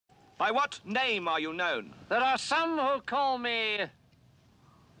By what name are you known? There are some who call me...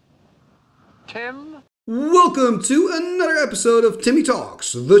 Tim? Welcome to another episode of Timmy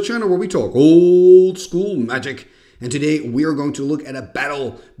Talks, the channel where we talk old school magic. And today we are going to look at a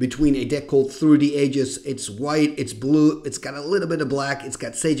battle between a deck called Through the Ages. It's white, it's blue, it's got a little bit of black, it's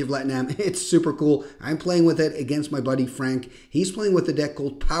got Sage of Lat-Nam. It's super cool. I'm playing with it against my buddy Frenk. He's playing with a deck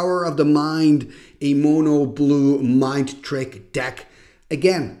called Power of the Mind, a mono blue mind trick deck.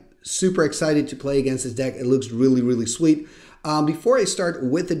 Again, super excited to play against this deck. It looks really, really sweet. Before I start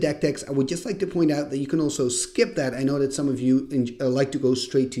with the deck techs, I would just like to point out that you can also skip that. I know that some of you like to go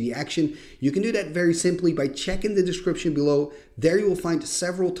straight to the action. You can do that very simply by checking the description below. There you will find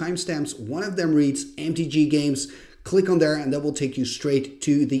several timestamps. One of them reads MTG Games. Click on there and that will take you straight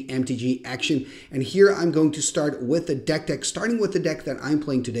to the MTG action. And here I'm going to start with the deck tech, starting with the deck that I'm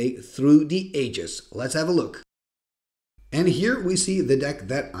playing today, Through the Ages. Let's have a look. And here we see the deck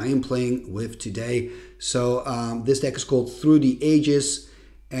that I am playing with today. So this deck is called Through the Ages,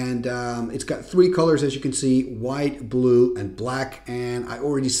 and it's got three colors, as you can see: white, blue, and black. And I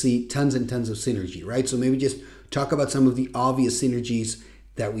already see tons and tons of synergy, right? So maybe just talk about some of the obvious synergies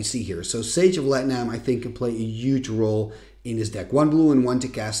that we see here. So Sage of Lat-Nam, I think, can play a huge role in this deck. One blue and one to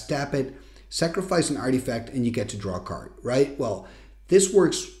cast, tap it, sacrifice an artifact, and you get to draw a card, right? Well, this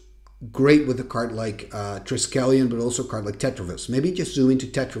works great with a card like Triskelion, but also a card like Tetravis. Maybe just zoom into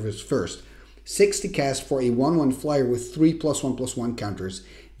Tetravis first. 6 to cast for a 1/1 flyer with 3 +1/+1 counters.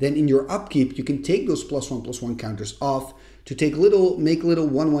 Then in your upkeep, you can take those +1/+1 counters off to make little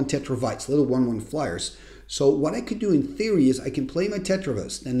 1/1 Tetravites, little 1/1 flyers. So what I could do in theory is I can play my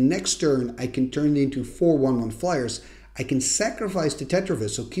Tetravis. Then next turn, I can turn it into 4 1/1 flyers. I can sacrifice the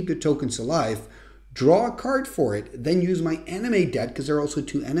Tetravis, so keep your tokens alive. Draw a card for it, then use my Animate Det, because there are also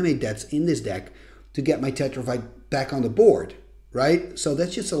 2 Animate Dets in this deck, to get my Tetravite back on the board, right? So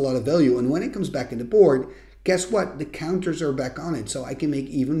that's just a lot of value. And when it comes back in the board, guess what? The counters are back on it, so I can make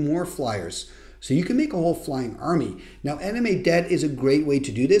even more flyers. So you can make a whole flying army. Now, Animate Det is a great way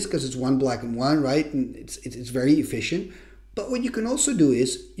to do this, because it's 1 black and 1, right? And it's very efficient. But what you can also do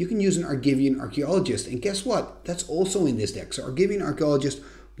is, you can use an Argivian Archeologist. And guess what? That's also in this deck. So Argivian Archeologist,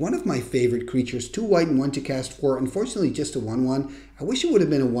 one of my favorite creatures, 2 white and 1 to cast for. Unfortunately, just a 1/1. I wish it would have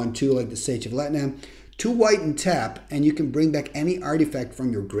been a 1/2 like the Sage of Lat-Nam. 2 white and tap, and you can bring back any artifact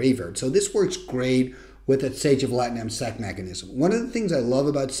from your graveyard. So this works great with that Sage of Lat-Nam sack mechanism. One of the things I love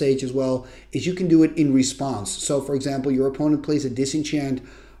about Sage as well is you can do it in response. So for example, your opponent plays a disenchant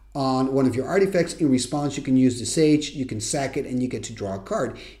on one of your artifacts. In response, you can use the Sage, you can sack it, and you get to draw a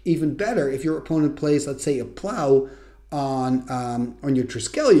card. Even better, if your opponent plays, let's say, a plow on your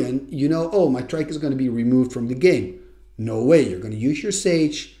Triskelion, you know, oh, my trike is going to be removed from the game. No way. You're going to use your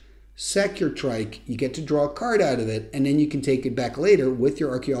Sage, sack your trike, you get to draw a card out of it, and then you can take it back later with your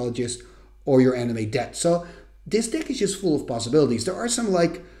Archaeologist or your Animate Det. So this deck is just full of possibilities. There are some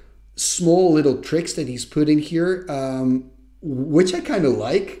like small little tricks that he's put in here, which I kind of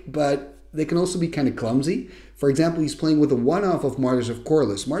like, but they can also be kind of clumsy. For example, he's playing with a one-off of Martyrs of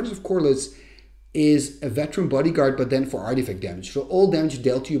Corliss. Martyrs of Corliss is a veteran bodyguard, but then for artifact damage. So all damage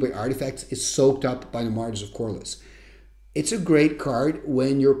dealt to you by artifacts is soaked up by the Martyrs of Corliss. It's a great card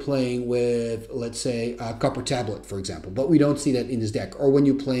when you're playing with, let's say, a Copper Tablet, for example, but we don't see that in this deck. Or when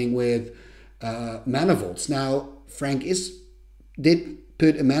you're playing with Mana Vaults. Now, Frenk did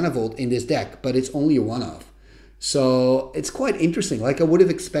put a Mana Vault in this deck, but it's only a one-off. So it's quite interesting. Like I would have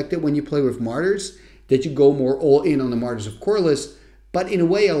expected when you play with Martyrs that you go more all in on the Martyrs of Corliss. But in a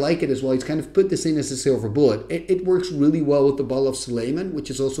way, I like it as well. He's kind of put this in as a silver bullet. It works really well with the Bottle of Suleiman, which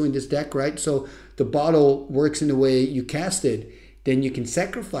is also in this deck, right? So the bottle works in the way you cast it, then you can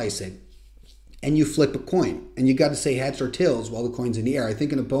sacrifice it, and you flip a coin. And you got to say heads or tails while the coin's in the air. I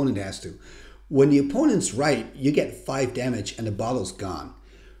think an opponent has to. When the opponent's right, you get 5 damage and the bottle's gone.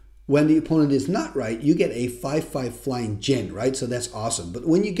 When the opponent is not right, you get a 5/5 flying Djinn, right? So that's awesome. But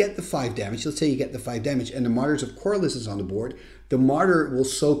when you get the 5 damage, let's say you get the 5 damage and the Martyrs of Corliss is on the board, the Martyr will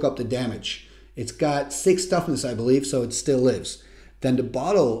soak up the damage. It's got 6 toughness, I believe, so it still lives. Then the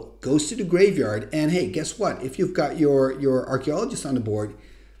bottle goes to the graveyard, and hey, guess what? If you've got your Archaeologist on the board,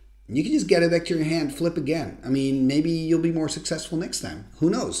 you can just get it back to your hand, flip again. I mean, maybe you'll be more successful next time. Who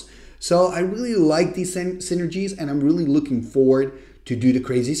knows? So I really like these synergies, and I'm really looking forward to do the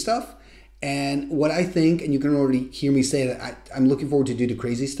crazy stuff. And what I think, and you can already hear me say that I'm looking forward to do the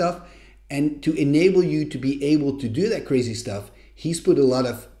crazy stuff. And to enable you to be able to do that crazy stuff, he's put a lot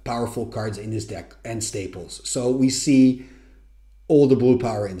of powerful cards in this deck and staples. So we see all the blue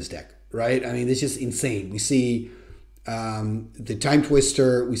power in this deck, right? I mean, it's just insane. We see the Time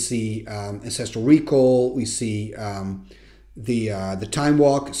Twister, we see Ancestral Recall, we see the Time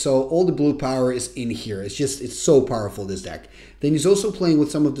Walk. So all the blue power is in here. It's so powerful, this deck. Then he's also playing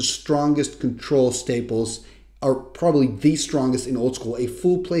with some of the strongest control staples, or probably the strongest in Old School, a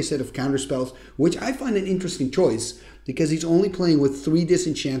full playset of counterspells, which I find an interesting choice because he's only playing with 3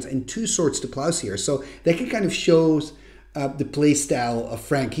 disenchants and 2 Swords to Plowshare. So that can kind of shows the play style of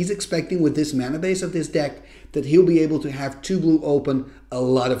Frenk. He's expecting with this mana base of this deck that he'll be able to have 2 blue open a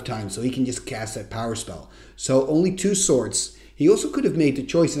lot of times, so he can just cast that power spell. So only 2 swords. He also could have made the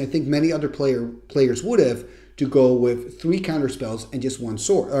choice, and I think many other players would have, to go with 3 counter spells and just 1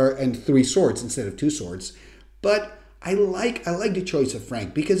 sword, and 3 swords instead of 2 swords. But I like the choice of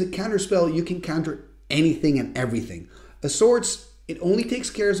Frenk because a counter spell, you can counter anything and everything. A swords, it only takes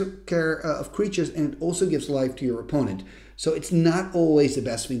care of creatures, and it also gives life to your opponent. So it's not always the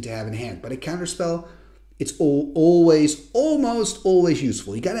best thing to have in hand. But a counter spell, it's almost always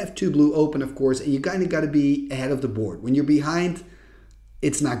useful. You gotta have 2 blue open, of course, and you kind of gotta be ahead of the board. When you're behind,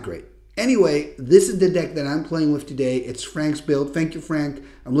 it's not great. Anyway, this is the deck that I'm playing with today. It's Frenk's build. Thank you, Frenk.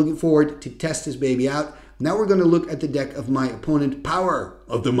 I'm looking forward to test this baby out. Now we're going to look at the deck of my opponent, Power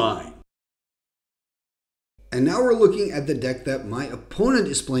of the Mind. And now we're looking at the deck that my opponent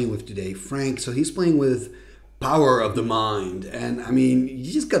is playing with today, Frenk. So he's playing with Power of the Mind. And I mean,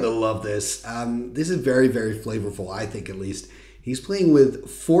 you just got to love this. This is very, very flavorful, I think at least. He's playing with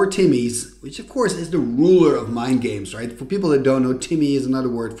 4 Timmys, which of course is the ruler of mind games, right? For people that don't know, Timmy is another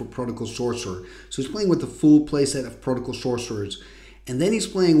word for Protocol Sorcerer. So he's playing with the full playset of Protocol Sorcerers. And then he's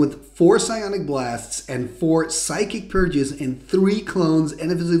playing with 4 Psionic Blasts and 4 Psychic Purges and 3 Clones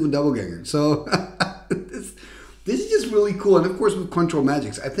and a Vesuvian Doubleganger. So this is just really cool. And of course with Control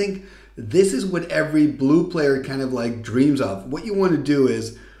Magics, I think this is what every blue player kind of like dreams of. What you want to do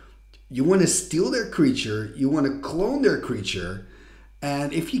is you want to steal their creature, you want to clone their creature,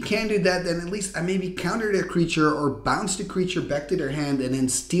 and if you can't do that, then at least I maybe counter their creature or bounce the creature back to their hand and then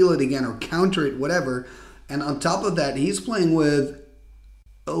steal it again or counter it, whatever. And on top of that, he's playing with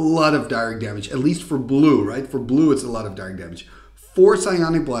a lot of direct damage, at least for blue, right? For blue, it's a lot of direct damage. 4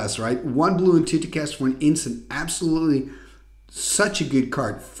 Psionic Blasts, right? 1 blue and 2 to cast for an instant. Absolutely such a good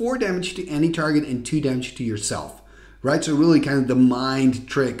card. 4 damage to any target and 2 damage to yourself, right? So really kind of the mind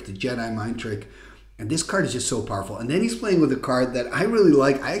trick, the Jedi mind trick. And this card is just so powerful. And then he's playing with a card that I really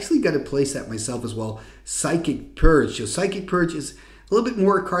like. I actually got to place that myself as well. Psychic Purge. So Psychic Purge is a little bit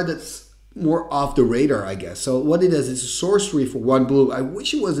more a card that's more off the radar, I guess. So what it is, it's a sorcery for 1 blue. I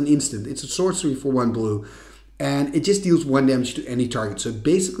wish it was an instant. It's a sorcery for 1 blue. And it just deals 1 damage to any target. So it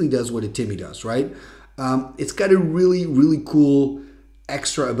basically does what a Timmy does, right? It's got a really, really cool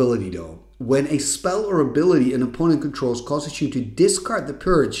extra ability though. When a spell or ability an opponent controls causes you to discard the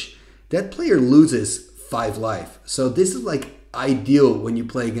Purge, that player loses 5 life. So this is like ideal when you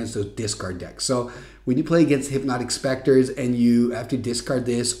play against those discard decks. So when you play against Hypnotic Specters and you have to discard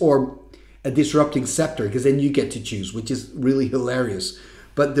this, or a Disrupting Scepter, because then you get to choose, which is really hilarious.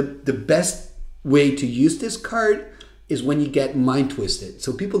 But the best way to use this card is when you get Mind Twisted.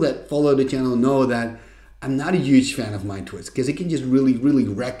 So people that follow the channel know that I'm not a huge fan of Mind Twist because it can just really, really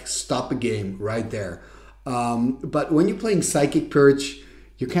stop a game right there. But when you're playing Psychic Purge,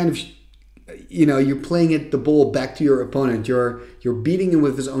 you're kind of, you're playing it the ball back to your opponent. You're beating him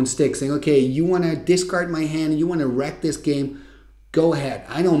with his own stick, saying, okay, you want to discard my hand, you want to wreck this game, go ahead.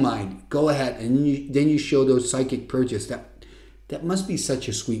 I don't mind. Go ahead. And then you show those Psychic Purges. That must be such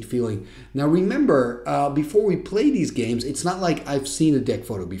a sweet feeling. Now remember, before we play these games, it's not like I've seen a deck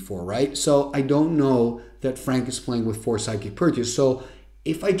photo before, right? So I don't know that Frenk is playing with 4 Psychic Purges. So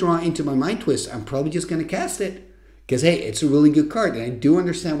if I draw into my Mind Twist, I'm probably just going to cast it. Because, hey, it's a really good card. And I do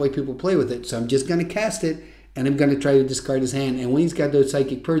understand why people play with it. So I'm just going to cast it. And I'm going to try to discard his hand. And when he's got those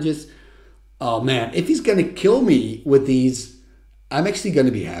Psychic Purges, oh man, if he's going to kill me with these, I'm actually going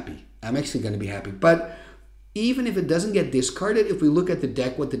to be happy. But even if it doesn't get discarded, if we look at the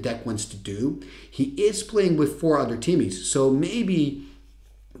deck, what the deck wants to do, he is playing with 4 other Timmys. So maybe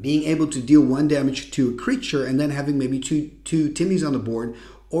being able to deal 1 damage to a creature and then having maybe two Timmys on the board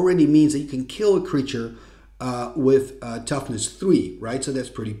already means that you can kill a creature with toughness 3, right? So that's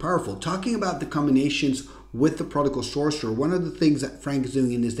pretty powerful. Talking about the combinations with the Protocol Sorcerer, one of the things that Frenk is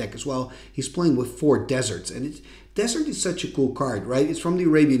doing in this deck as well, he's playing with 4 Deserts. And Desert is such a cool card, right? It's from the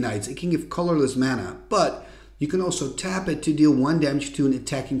Arabian Nights. It can give colorless mana, but you can also tap it to deal 1 damage to an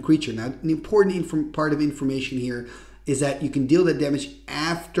attacking creature. Now, an important part of information here is that you can deal that damage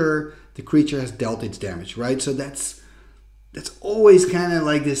after the creature has dealt its damage, right? So that's always kind of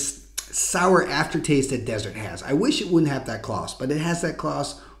like this sour aftertaste that Desert has. I wish it wouldn't have that clause, but it has that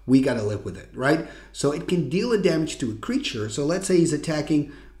clause. We got to live with it, right? So it can deal a damage to a creature. So let's say he's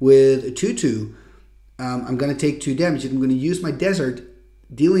attacking with a 2/2. I'm going to take 2 damage. I'm going to use my desert,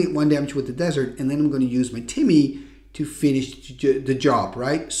 dealing 1 damage with the desert, and then I'm going to use my Timmy to finish the job,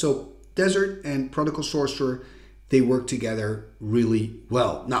 right? So desert and protocol sorcerer, they work together really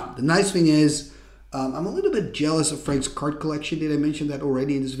well. Now, the nice thing is, I'm a little bit jealous of Frenk's card collection. Did I mention that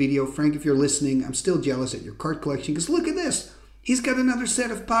already in this video? Frenk, if you're listening, I'm still jealous at your card collection, because look at this. He's got another set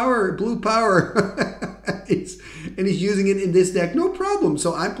of power, blue power. And he's using it in this deck, no problem.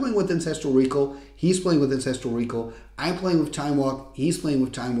 So I'm playing with Ancestral Recall. He's playing with Ancestral Recall. I'm playing with Time Walk. He's playing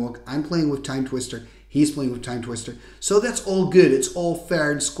with Time Walk. I'm playing with Time Twister. He's playing with Time Twister. So that's all good. It's all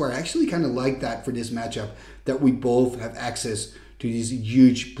fair and square. I actually kind of like that for this matchup, that we both have access to these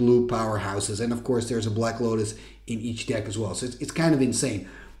huge blue powerhouses. And of course, there's a Black Lotus in each deck as well. So it's kind of insane.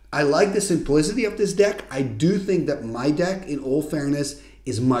 I like the simplicity of this deck. I do think that my deck, in all fairness,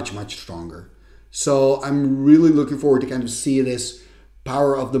 is much, much stronger. So I'm really looking forward to kind of see this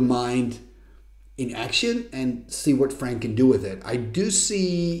power of the mind in action and see what Frenk can do with it. I do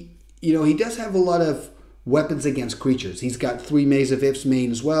see, you know, he does have a lot of weapons against creatures. He's got 3 Maze of If's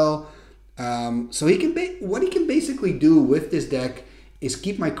main as well. So he can what he can basically do with this deck is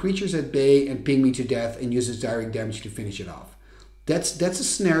keep my creatures at bay and ping me to death and use his direct damage to finish it off. That's a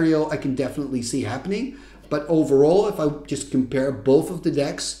scenario I can definitely see happening. But overall, if I just compare both of the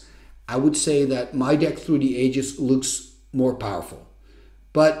decks, I would say that my deck Through the Ages looks more powerful.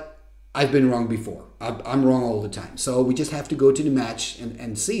 But I've been wrong before. I'm wrong all the time. So we just have to go to the match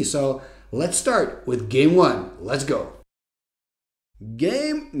and see. So let's start with game 1. Let's go.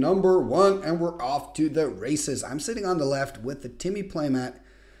 Game number 1, and we're off to the races. I'm sitting on the left with the Timmy playmat.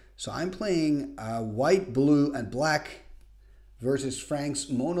 So I'm playing white, blue, and black versus Frenk's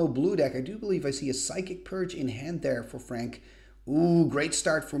mono blue deck. I do believe I see a Psychic Purge in hand there for Frenk. Ooh, great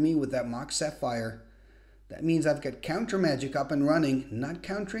start for me with that Mox Sapphire. That means I've got counter magic up and running, not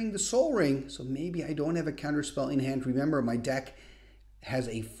countering the Soul Ring, so maybe I don't have a counter spell in hand. Remember, my deck has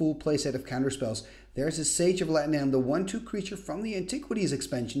a full playset of counter spells. There's a Sage of Lat-Nam, the 1/2 creature from the Antiquities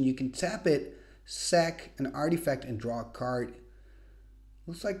expansion. You can tap it, sack an artifact, and draw a card.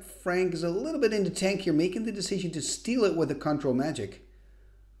 Looks like Frenk is a little bit in the tank here, making the decision to steal it with a control magic.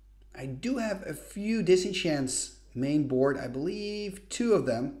 I do have a few disenchants main board, I believe 2 of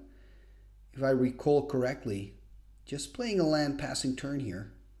them, if I recall correctly. Just playing a land passing turn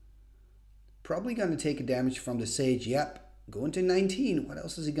here. Probably going to take a damage from the Sage. Yep, going to 19. What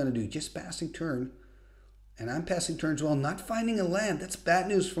else is he going to do? Just passing turn. And I'm passing turn as well, not finding a land. That's bad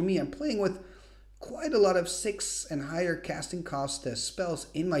news for me. I'm playing with quite a lot of 6 and higher casting cost spells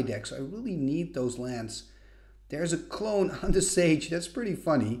in my deck, so I really need those lands. There's a clone on the Sage. That's pretty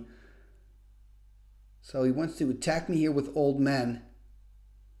funny. So he wants to attack me here with Old Man.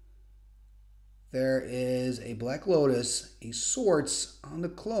 There is a Black Lotus, a Swords on the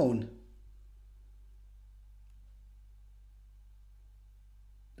clone.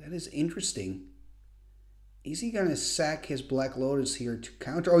 That is interesting. Is he going to sack his Black Lotus here to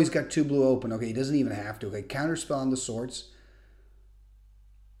counter? Oh, he's got 2 blue open. Okay, he doesn't even have to. Okay, counterspell on the Swords.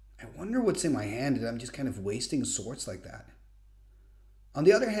 I wonder what's in my hand that I'm just kind of wasting Swords like that. On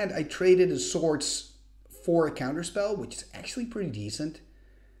the other hand, I traded a Swords for a counterspell, which is actually pretty decent.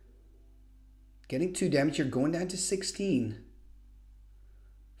 Getting 2 damage here, going down to 16.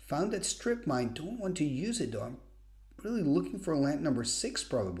 Found that Strip Mine. Don't want to use it though. I'm really looking for land number 6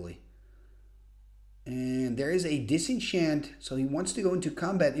 probably. And there is a disenchant, so he wants to go into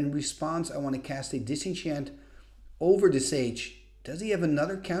combat. In response, I want to cast a disenchant over the Sage. Does he have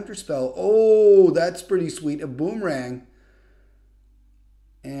another counterspell? Oh, that's pretty sweet. A boomerang.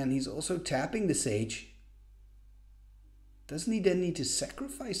 And he's also tapping the Sage. Doesn't he then need to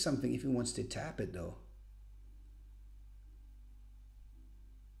sacrifice something if he wants to tap it, though?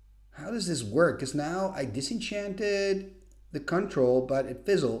 How does this work? Because now I disenchanted the control, but it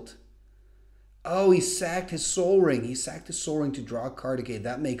fizzled. Oh, he sacked his Soul Ring. He sacked his Soul Ring to draw a card. Okay,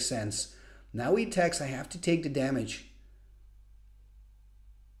 that makes sense. Now he attacks. I have to take the damage.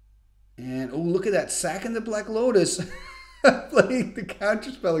 And, oh, look at that. Sacking the Black Lotus. Playing the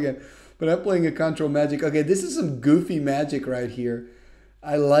counterspell again. But I'm playing a control magic. Okay, this is some goofy magic right here.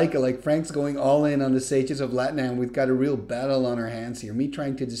 I like it. Like, Frenk's going all in on the Sages of Lat-Nam. We've got a real battle on our hands here. Me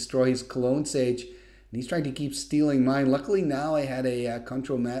trying to destroy his clone Sage. And he's trying to keep stealing mine. Luckily now I had a a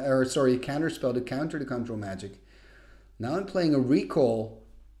counter spell to counter the control magic. Now I'm playing a recall.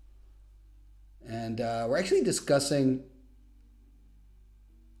 And we're actually discussing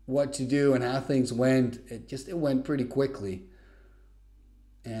what to do and how things went. It went pretty quickly.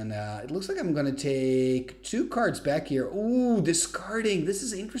 And it looks like I'm going to take 2 cards back here. Ooh, discarding. This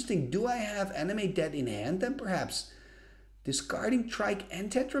is interesting. Do I have Animate Dead in hand then perhaps? Discarding Trike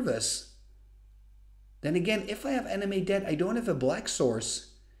and Tetravis. Then again, if I have enemy dead, I don't have a black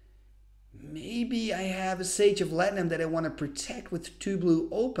source. Maybe I have a Sage of Lat-Nam that I want to protect with 2 blue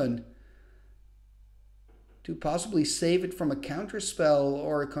open to possibly save it from a counter spell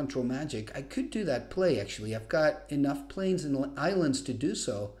or a control magic. I could do that play, actually. I've got enough plains and islands to do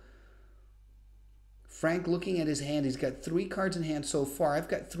so. Frenk looking at his hand, he's got 3 cards in hand so far. I've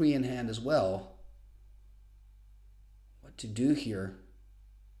got 3 in hand as well. What to do here?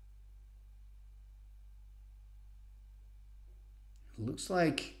 Looks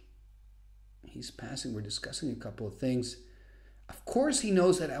like he's passing. We're discussing a couple of things. Of course he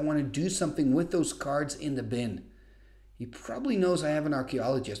knows that I want to do something with those cards in the bin. He probably knows I have an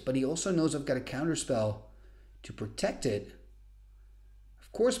Archaeologist, but he also knows I've got a counterspell to protect it.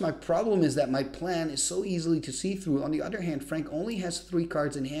 Of course, my problem is that my plan is so easily to see through. On the other hand, Frenk only has 3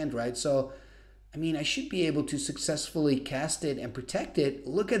 cards in hand, right? So, I mean, I should be able to successfully cast it and protect it.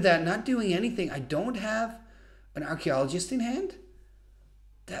 Look at that, not doing anything. I don't have an Archaeologist in hand?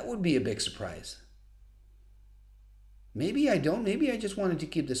 That would be a big surprise. Maybe I don't. Maybe I just wanted to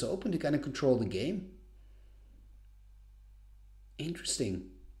keep this open to kind of control the game. Interesting.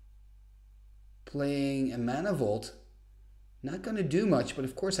 Playing a Mana Vault. Not going to do much, but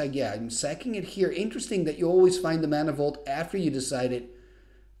of course, I'm sacking it here. Interesting that you always find the Mana Vault after you decide it.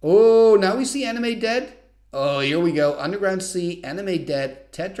 Oh, now we see Anime Dead. Oh, here we go. Underground Sea, Anime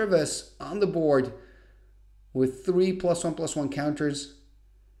Dead, Tetravus on the board with 3 +1/+1 counters.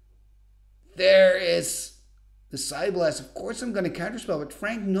 There is the Side Blast. Of course I'm going to counterspell, but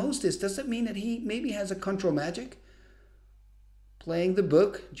Frenk knows this. Does that mean that he maybe has a control magic? Playing the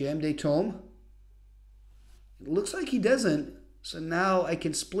book, Jam Day Tome. It looks like he doesn't. So now I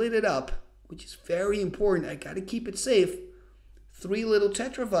can split it up, which is very important. I got to keep it safe. 3 little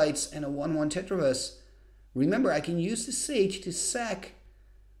Tetravites and a 1/1 Tetravus. Remember, I can use the Sage to sack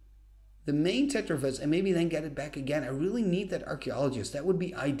the main Tetravus and maybe then get it back again. I really need that Archaeologist. That would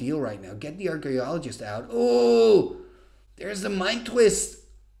be ideal right now. Get the Archaeologist out. Oh, there's the Mind Twist.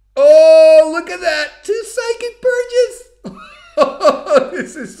 Oh, look at that. 2 Psychic Purges. Oh,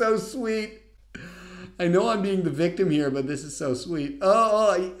 this is so sweet. I know I'm being the victim here, but this is so sweet.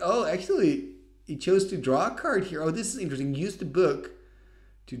 Oh, actually, he chose to draw a card here. Oh, this is interesting. Use the book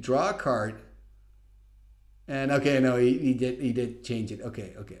to draw a card. And okay, no, he did change it.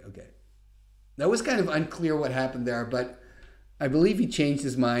 Okay. That was kind of unclear what happened there, but I believe he changed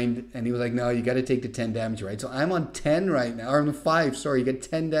his mind and he was like, no, you got to take the 10 damage, right? So I'm on 10 right now, or I'm on 5, sorry, you get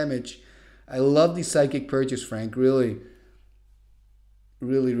 10 damage. I love these Psychic Purges, Frenk, really.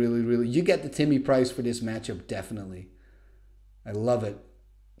 Really. You get the Timmy prize for this matchup, definitely. I love it.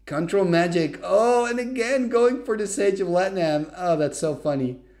 Control Magic. Oh, and again, going for the Sage of Lat-Nam. Oh, that's so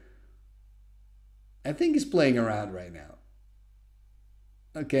funny. I think he's playing around right now.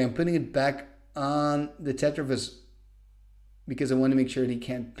 Okay, I'm putting it back on the Tetravus because I want to make sure that he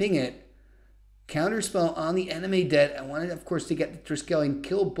can't ping it. Counterspell on the enemy dead. I wanted, of course, to get the Triskelion,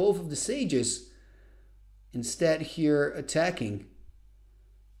 kill both of the Sages. Instead, here attacking.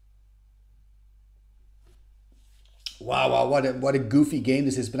 Wow, what a goofy game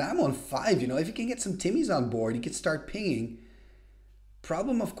this is. But I'm on 5, you know. If you can get some Timmys on board, you can start pinging.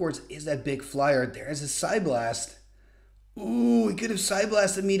 Problem, of course, is that big flyer. There's a Side Blast. Ooh, he could have Side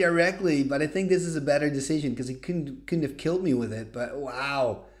Blasted me directly, but I think this is a better decision because he couldn't have killed me with it. But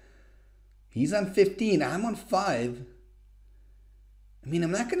wow. He's on 15. I'm on 5. I mean,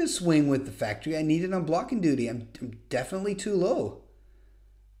 I'm not going to swing with the factory. I need it on blocking duty. I'm definitely too low.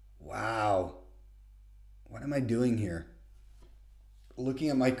 Wow. What am I doing here? Looking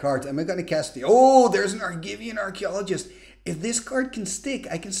at my cards. Am I going to cast the... Oh, there's an Argivian Archeologist. If this card can stick,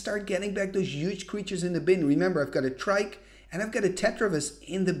 I can start getting back those huge creatures in the bin. Remember, I've got a Trike and I've got a Tetravus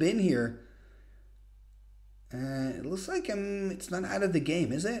in the bin here. It looks like it's not out of the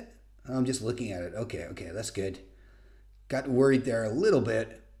game, is it? I'm just looking at it. Okay, that's good. Got worried there a little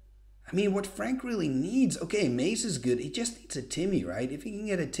bit. I mean, what Frenk really needs... Okay, Mace is good. He just needs a Timmy, right? If he can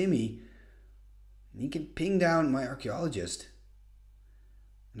get a Timmy, he can ping down my Archaeologist.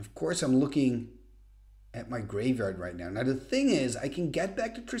 And of course, I'm looking at my graveyard right now. Now, the thing is, I can get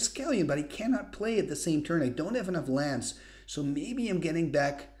back to Triskelion, but I cannot play at the same turn. I don't have enough lands, so maybe I'm getting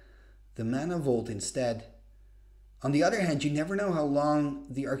back the Mana Vault instead. On the other hand, you never know how long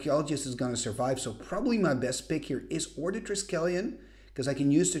the Archaeologist is going to survive, so probably my best pick here is or the Triskelion, because I can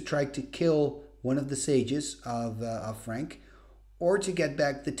use the Trike to kill one of the Sages of Frenk, or to get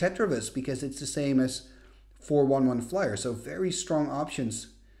back the Tetravus, because it's the same as 4/1/1 flyer. So very strong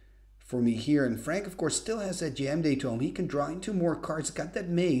options for me here. And Frenk, of course, still has that Jam Day Tome. He can draw into more cards. Got that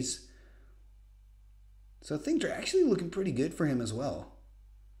Maze. So things are actually looking pretty good for him as well.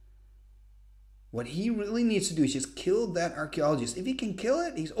 What he really needs to do is just kill that archaeologist. If he can kill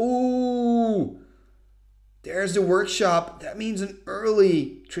it, he's... Oh! There's the workshop. That means an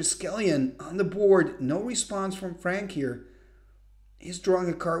early Triskelion on the board. No response from Frenk here. He's drawing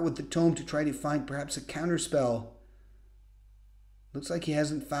a card with the tome to try to find perhaps a counterspell. Looks like he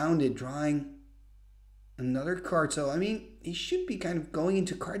hasn't found it. Drawing another card. So, I mean, he should be kind of going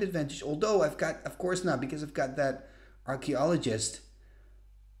into card advantage. Although I've got... Of course not, because I've got that archaeologist.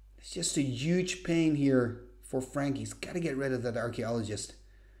 It's just a huge pain here for Frenk. He's got to get rid of that archaeologist.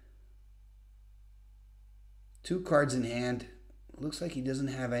 2 cards in hand. Looks like he doesn't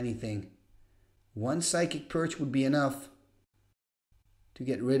have anything. 1 Psychic Purge would be enough to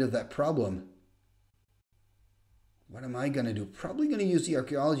get rid of that problem. What am I going to do? Probably going to use the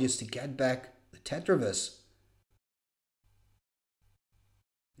archaeologist to get back the Tetravis.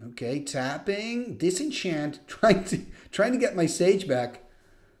 Okay, tapping, disenchant, trying to get my Sage back.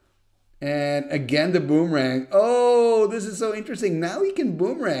 And again, the boomerang. Oh, this is so interesting. Now he can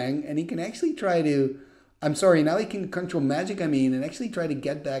boomerang and he can actually try to... I'm sorry, now he can control magic, and actually try to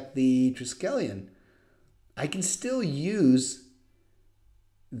get back the Triskelion. I can still use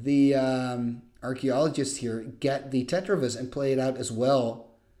the archaeologist here, get the Tetravis and play it out as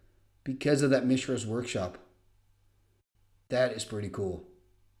well because of that Mishra's Workshop. That is pretty cool.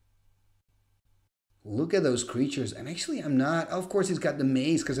 Look at those creatures. And actually, I'm not... Of course, he's got the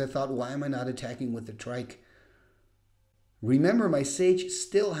maze because I thought, why am I not attacking with the trike? Remember, my Sage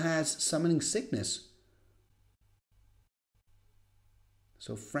still has Summoning Sickness.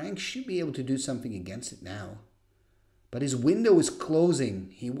 So Frenk should be able to do something against it now. But his window is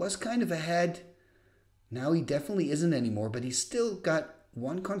closing. He was kind of ahead. Now he definitely isn't anymore, but he's still got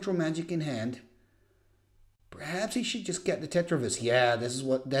 1 control magic in hand. Perhaps he should just get the Tetravis. Yeah,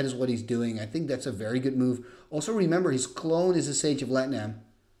 that is what he's doing. I think that's a very good move. Also remember, his clone is a Sage of Lat-Nam.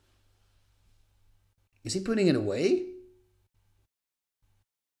 Is he putting it away?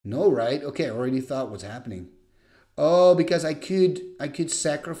 No, right? Okay, I already thought what's happening. Oh, because I could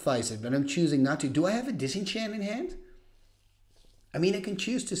sacrifice it, but I'm choosing not to. Do I have a disenchant in hand? I mean, I can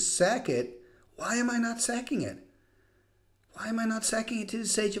choose to sack it. Why am I not sacking it? Why am I not sacking it to the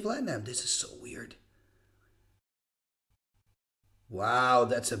Sage of Lat-Nam? This is so weird. Wow,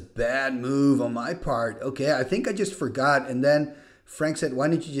 that's a bad move on my part. Okay, I think I just forgot. And then Frenk said, why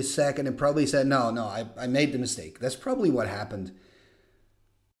don't you just sack it? And probably said, no, I made the mistake. That's probably what happened.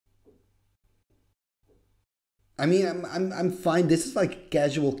 I mean, I'm fine. This is like a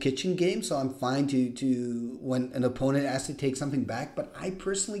casual kitchen game, so I'm fine to when an opponent asks to take something back. But I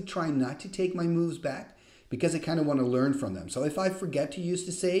personally try not to take my moves back because I kind of want to learn from them. So if I forget to use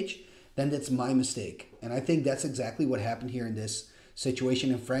the Sage, then that's my mistake. And I think that's exactly what happened here in this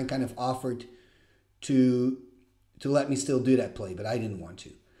situation. And Frenk kind of offered to let me still do that play, but I didn't want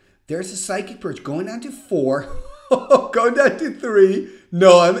to. There's a Psychic Purge going down to 4. Going down to 3.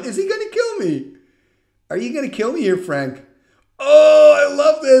 No, is he going to kill me? Are you going to kill me here, Frenk? Oh, I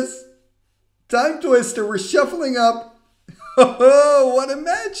love this. Time Twister. We're shuffling up. Oh, what a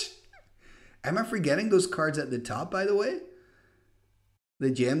match. Am I forgetting those cards at the top, by the way?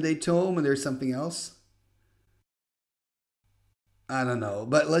 The Jam Day Tome, and there's something else? I don't know.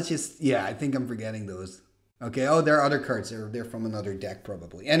 But let's just... Yeah, I think I'm forgetting those. Okay. Oh, there are other cards. They're from another deck,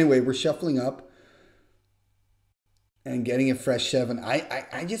 probably. Anyway, we're shuffling up. And getting a fresh 7.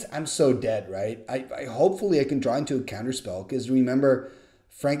 I'm so dead, right? Hopefully I can draw into a counterspell. Because remember,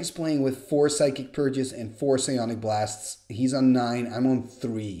 Frenk is playing with 4 Psychic Purges and 4 Psionic Blasts. He's on 9. I'm on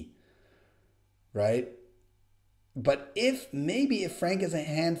 3. Right? But maybe if Frenk has a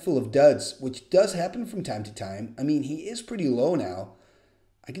handful of duds, which does happen from time to time. I mean, he is pretty low now.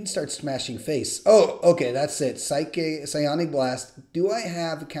 I can start smashing face. Oh, okay, that's it. Psionic Blast. Do I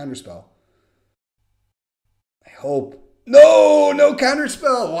have a counterspell? I hope. No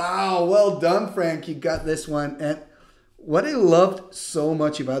counterspell. Wow, well done, Frenk. You got this one. And what I loved so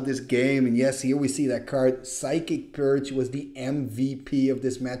much about this game, and yes, here we see that card, Psychic Purge was the MVP of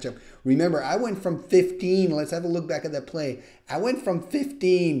this matchup. Remember, I went from 15. Let's have a look back at that play. I went from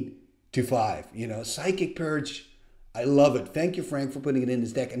 15 to 5. You know, Psychic Purge. I love it. Thank you, Frenk, for putting it in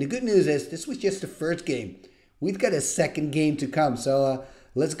this deck. And the good news is, this was just the first game. We've got a second game to come. So,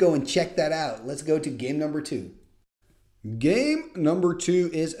 let's go and check that out. Let's go to game number 2. Game number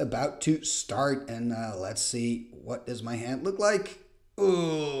 2 is about to start. And let's see, what does my hand look like?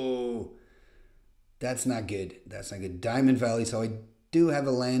 Oh, that's not good. That's not good. Diamond Valley. So I do have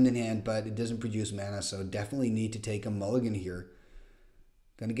a land in hand, but it doesn't produce mana. So definitely need to take a mulligan here.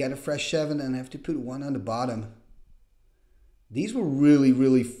 Gonna get a fresh 7 and have to put 1 on the bottom. These were really,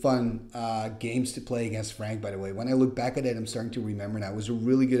 really fun games to play against Frenk, by the way. When I look back at it, I'm starting to remember now. It was a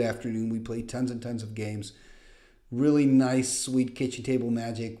really good afternoon. We played tons and tons of games. Really nice, sweet kitchen table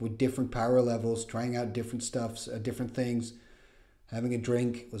magic with different power levels, trying out different stuffs, different things, having a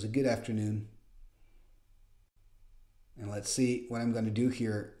drink. It was a good afternoon. And let's see what I'm going to do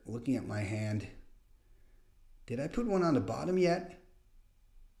here. Looking at my hand. Did I put one on the bottom yet?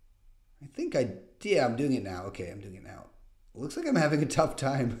 I think I did. Yeah, I'm doing it now. Okay, I'm doing it now. Looks like I'm having a tough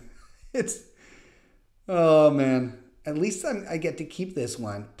time. Oh man. At least I get to keep this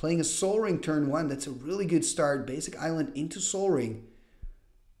one. Playing a Soul Ring turn 1, that's a really good start. Basic Island into Soul Ring.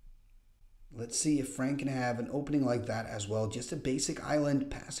 Let's see if Frenk can have an opening like that as well. Just a Basic Island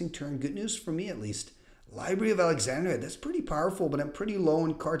passing turn. Good news for me at least. Library of Alexandria, that's pretty powerful, but I'm pretty low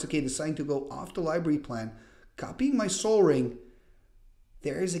on cards. Okay, deciding to go off the library plan. Copying my Soul Ring.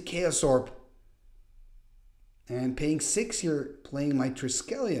 There is a Chaos Orb. And paying 6 here, playing my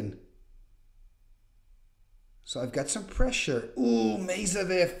Triskelion. So I've got some pressure. Ooh, Maze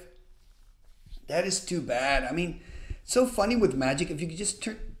of If. That is too bad. I mean, so funny with Magic. If you could just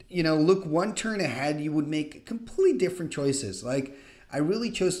turn, look one turn ahead, you would make completely different choices. Like, I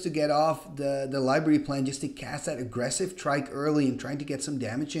really chose to get off the library plan just to cast that aggressive trike early and trying to get some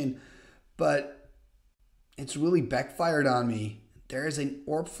damage in. But it's really backfired on me. There is an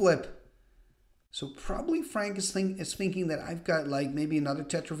Orb Flip. So probably Frenk is thinking that I've got like maybe another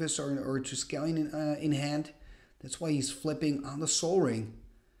Tetravis or a Triskelion in hand. That's why he's flipping on the Soul Ring,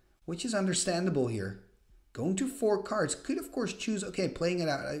 which is understandable here. Going to 4 cards. Could of course choose, okay, playing it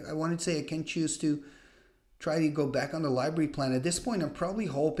out. I wanted to say I can choose to try to go back on the library plan. At this point, I'm probably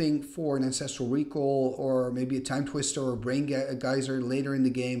hoping for an Ancestral Recall or maybe a Time Twister or a Brain Geyser later in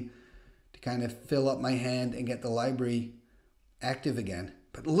the game to kind of fill up my hand and get the library active again.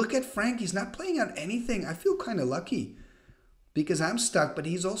 But look at Frenk. He's not playing out anything. I feel kind of lucky because I'm stuck, but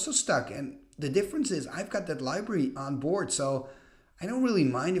he's also stuck. And the difference is I've got that library on board, so I don't really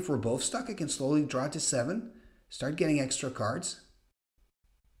mind if we're both stuck. I can slowly draw to 7, start getting extra cards.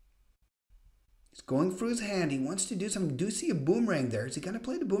 He's going through his hand. He wants to do something. Do you see a Boomerang there? Is he going to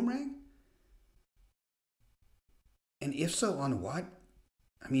play the Boomerang? And if so, on what?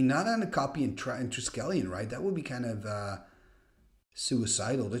 I mean, not on a copy in Triskelion, right? That would be kind of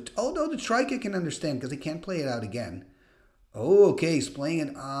suicidal. Although the Trike I can understand because he can't play it out again. Oh, okay. He's playing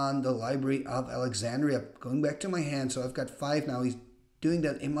it on the Library of Alexandria. Going back to my hand, so I've got 5 now. He's doing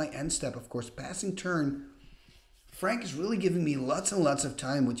that in my end step, of course. Passing turn. Frenk is really giving me lots and lots of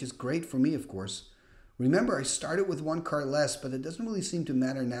time, which is great for me, of course. Remember, I started with 1 card less, but it doesn't really seem to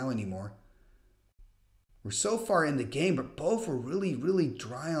matter now anymore. We're so far in the game, but both are really, really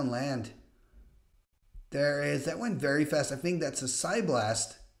dry on land. That went very fast. I think that's a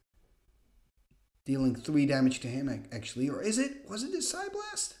Psyblast. Dealing 3 damage to him, actually. Or was it a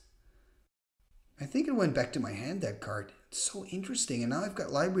Psyblast? I think it went back to my hand, that card. It's so interesting. And now I've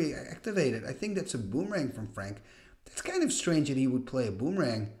got Library activated. I think that's a Boomerang from Frenk. That's kind of strange that he would play a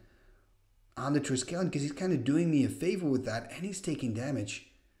Boomerang on the Triskelion because he's kind of doing me a favor with that. And he's taking damage.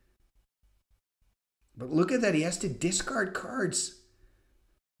 But look at that. He has to discard cards.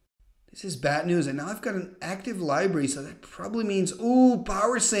 This is bad news. And now I've got an active library. So that probably means, ooh,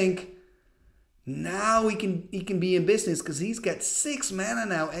 Power Sink. Now he can be in business because he's got 6 mana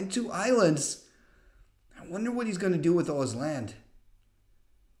now and 2 islands. I wonder what he's going to do with all his land.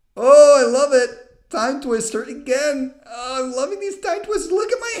 Oh, I love it. Time Twister again. Oh, I'm loving these Time Twisters.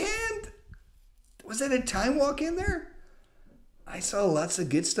 Look at my hand. Was that a Time Walk in there? I saw lots of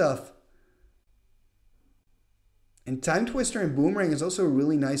good stuff. And Time Twister and Boomerang is also a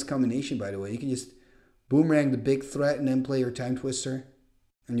really nice combination, by the way. You can just Boomerang the big threat and then play your Time Twister.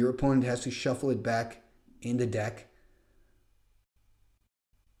 And your opponent has to shuffle it back in the deck.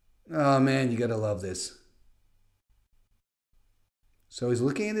 Oh man, you gotta love this. So he's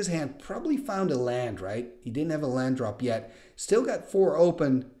looking at his hand. Probably found a land, right? He didn't have a land drop yet. Still got 4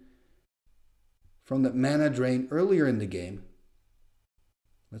 open from that mana drain earlier in the game.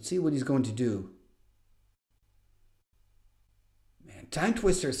 Let's see what he's going to do. Man, Time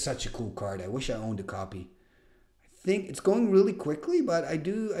Twister is such a cool card. I wish I owned a copy. I think it's going really quickly, but I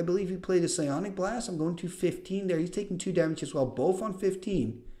believe he played a Psionic Blast. I'm going to 15 there. He's taking 2 damage as well, both on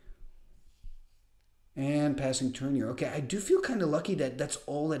 15. And passing turn here. Okay, I do feel kind of lucky that that's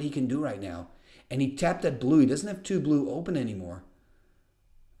all that he can do right now. And he tapped that blue. He doesn't have 2 blue open anymore.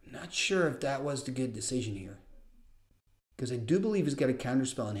 I'm not sure if that was the good decision here. Because I do believe he's got a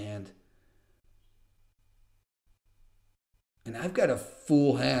counterspell in hand. And I've got a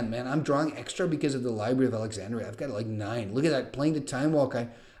full hand, man. I'm drawing extra because of the Library of Alexandria. I've got like 9. Look at that. Playing the Time Walk.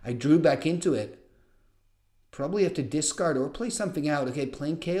 I drew back into it. Probably have to discard or play something out. Okay,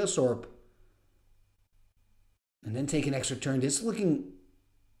 playing Chaos Orb. And then take an extra turn. This is looking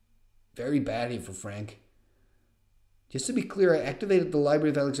very bad here for Frenk. Just to be clear, I activated the Library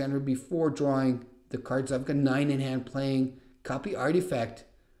of Alexandria before drawing the cards. I've got 9 in hand playing Copy Artifact.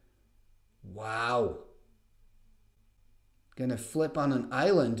 Wow. Gonna flip on an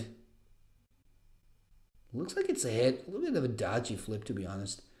island. Looks like it's a hit. A little bit of a dodgy flip, to be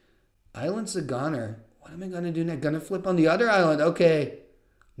honest. Island's a goner. What am I gonna do next? Gonna flip on the other island. Okay.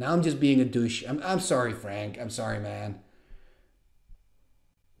 Now I'm just being a douche. I'm sorry, Frenk. I'm sorry, man.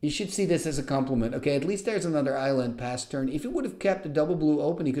 You should see this as a compliment. Okay, at least there's another island past turn. If he would have kept the double blue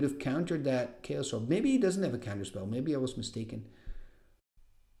open, he could have countered that Chaos Orb. Maybe he doesn't have a counter spell. Maybe I was mistaken.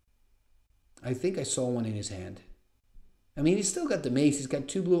 I think I saw one in his hand. I mean, he's still got the mace. He's got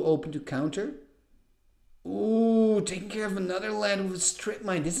 2 blue open to counter. Ooh, taking care of another land with a strip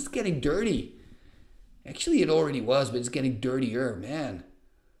mine. This is getting dirty. Actually, it already was, but it's getting dirtier, man.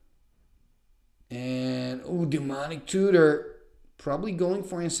 And, ooh, Demonic Tutor. Probably going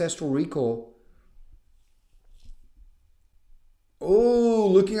for Ancestral Recall. Oh,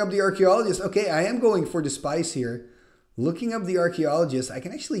 looking up the Archaeologist. Okay, I am going for the Spice here. Looking up the Archaeologist. I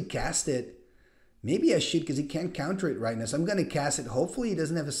can actually cast it. Maybe I should because he can't counter it right now. So I'm going to cast it. Hopefully he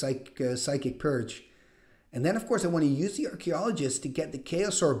doesn't have a Psychic Purge. And then, of course, I want to use the Archaeologist to get the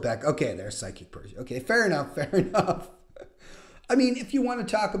Chaos Orb back. Okay, there's Psychic Purge. Okay, fair enough, fair enough. I mean, if you want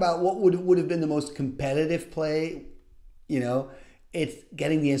to talk about what would have been the most competitive play, you know, it's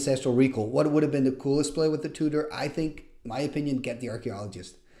getting the Ancestral Recall. What would have been the coolest play with the tutor? I think, my opinion, get the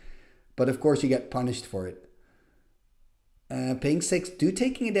Archaeologist. But of course, you get punished for it. Paying 6,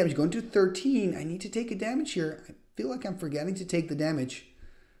 taking a damage. Going to 13. I need to take a damage here. I feel like I'm forgetting to take the damage.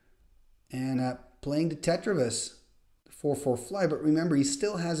 And playing the Tetravis. 4/4 fly. But remember, he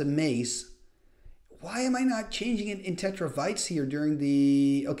still has a mace. Why am I not changing it in Tetravites here during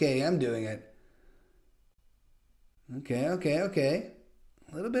the... Okay, I'm doing it. Okay.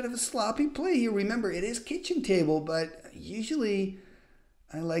 A little bit of a sloppy play here. Remember, it is kitchen table, but usually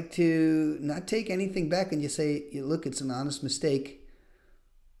I like to not take anything back and just say, look, it's an honest mistake.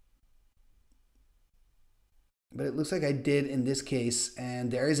 But it looks like I did in this case.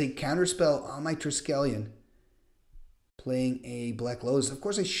 And there is a counterspell on my Triskelion. Playing a Black Lotus. Of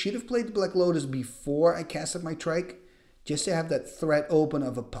course, I should have played the Black Lotus before I casted my Trike. Just to have that threat open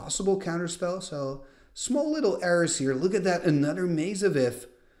of a possible counterspell. So... small little errors here. Look at that. Another Maze of If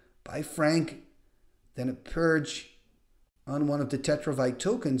by Frenk. Then a Purge on one of the Tetravite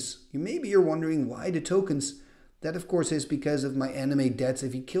tokens. Maybe you're wondering why the tokens. That, of course, is because of my Animate Deaths.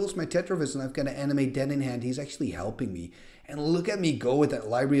 If he kills my Tetravis and I've got an Animate Dead in hand, he's actually helping me. And look at me go with that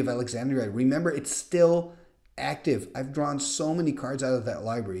Library of Alexandria. Remember, it's still active. I've drawn so many cards out of that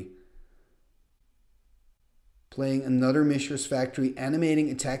library. Playing another Mishra's Factory, animating,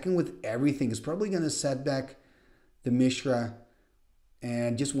 attacking with everything. Is probably going to set back the Mishra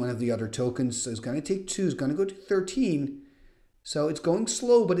and just one of the other tokens. So it's going to take 2. It's going to go to 13. So it's going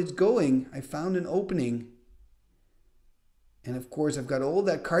slow, but it's going. I found an opening. And of course, I've got all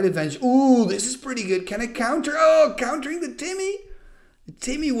that card advantage. Ooh, this is pretty good. Can I counter? Oh, countering the Timmy. The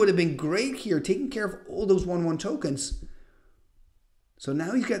Timmy would have been great here, taking care of all those 1/1 tokens. So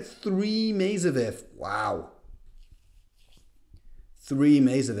now he's got 3 Maze of If. Wow. 3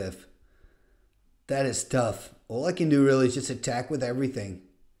 Maze of If. That is tough. All I can do really is just attack with everything.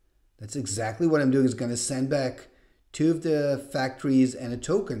 That's exactly what I'm doing. Is going to send back 2 of the factories and a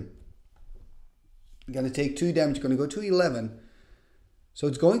token. I'm going to take 2 damage. Going to go to 11. So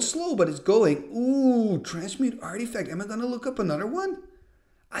it's going slow, but it's going. Ooh, Transmute Artifact. Am I going to look up another one?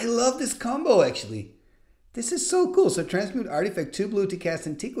 I love this combo, actually. This is so cool. So Transmute Artifact, 2 blue to cast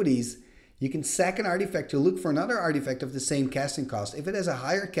Antiquities. You can sack an artifact to look for another artifact of the same casting cost. If it has a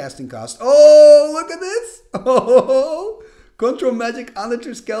higher casting cost... Oh, look at this! Oh, Control Magic on the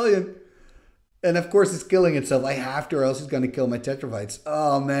Triskelion. And of course it's killing itself. I have to or else it's going to kill my Tetravites.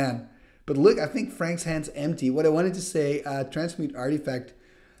 Oh, man. But look, I think Frank's hand's empty. What I wanted to say, Transmute Artifact,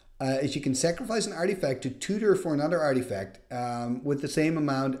 is you can sacrifice an artifact to tutor for another artifact with the same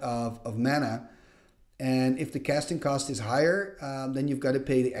amount of mana. And if the casting cost is higher, then you've got to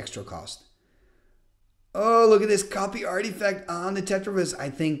pay the extra cost. Oh, look at this copy artifact on the Tetravis. I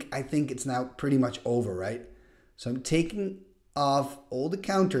think it's now pretty much over, right? So I'm taking off all the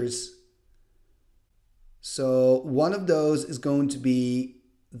counters. So one of those is going to be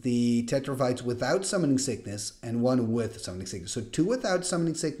the Tetravites without Summoning Sickness and 1 with Summoning Sickness. So 2 without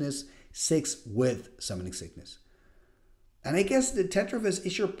Summoning Sickness, 6 with Summoning Sickness. And I guess the Tetravis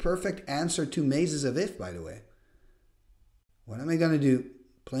is your perfect answer to Mazes of If, by the way. What am I going to do?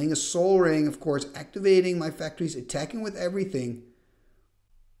 Playing a Soul Ring, of course, activating my factories, attacking with everything.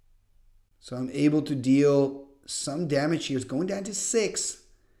 So I'm able to deal some damage here. It's going down to 6.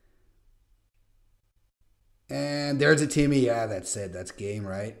 And there's a Timmy. Yeah, that's it. That's game,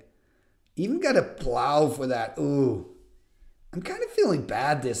 right? Even got a plow for that. Ooh. I'm kind of feeling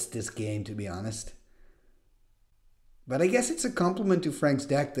bad this game, to be honest. But I guess it's a compliment to Frenk's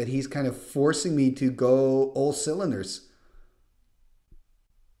deck that he's kind of forcing me to go all cylinders.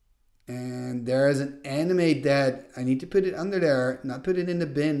 And there is an animate that I need to put it under there, not put it in the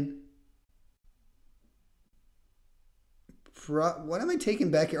bin. What am I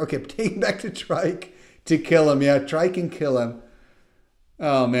taking back here? Okay, I'm taking back the Trike to kill him. Yeah, Trike can kill him.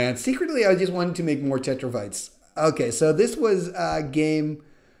 Oh, man. Secretly, I just wanted to make more Tetrafights. Okay, so this was game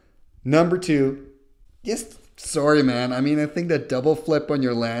number 2. Just, sorry, man. I mean, I think that double flip on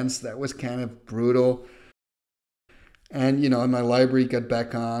your lands, that was kind of brutal. And, you know, my library got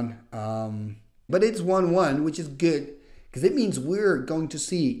back on. But it's 1-1, which is good, because it means we're going to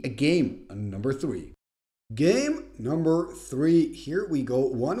see a game number 3. Game number 3. Here we go.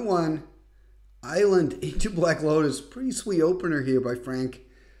 1-1. Island into Black Lotus. Pretty sweet opener here by Frenk.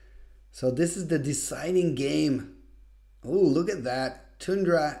 So this is the deciding game. Oh, look at that.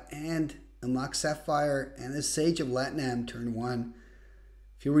 Tundra and a Mox Sapphire and a Sage of Lat-Nam turn 1.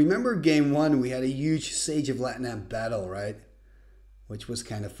 If you remember game 1, we had a huge Sage of Lat-Nam battle, right? Which was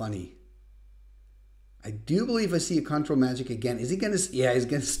kind of funny. I do believe I see a Control Magic again. Is he going to... Yeah, he's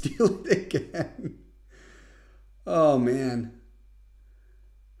going to steal it again. Oh, man.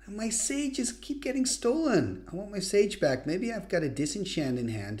 My sages keep getting stolen. I want my sage back. Maybe I've got a disenchant in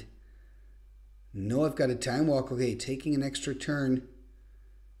hand. No, I've got a time walk. Okay, taking an extra turn.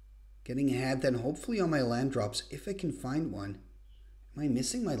 Getting ahead then hopefully on my land drops, if I can find one. Am I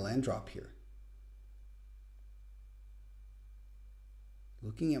missing my land drop here?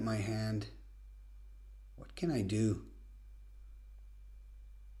 Looking at my hand. What can I do?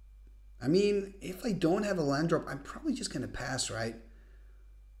 I mean, if I don't have a land drop, I'm probably just going to pass, right?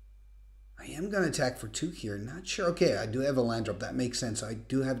 I am going to attack for 2 here. Not sure. Okay, I do have a land drop. That makes sense. I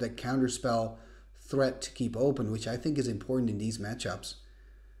do have that counterspell threat to keep open, which I think is important in these matchups.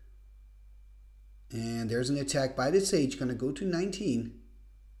 And there's an attack by the Sage. Going to go to 19.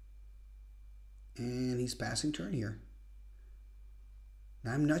 And he's passing turn here.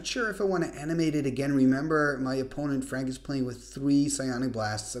 Now, I'm not sure if I want to animate it again. Remember, my opponent, Frenk, is playing with 3 Psionic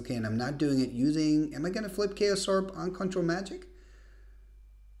Blasts. Okay, and I'm not doing it using... Am I going to flip Chaos Orb on Control Magic?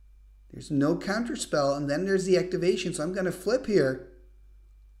 There's no counter spell, and then there's the activation, so I'm going to flip here.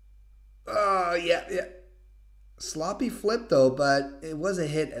 Oh, yeah. Sloppy flip, though, but it was a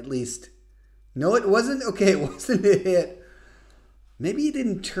hit at least. No, it wasn't. Okay, it wasn't a hit. Maybe he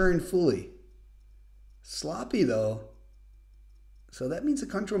didn't turn fully. Sloppy, though. So that means the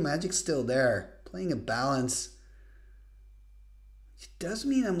Control Magic's still there. Playing a balance. It does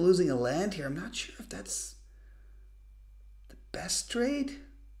mean I'm losing a land here. I'm not sure if that's the best trade.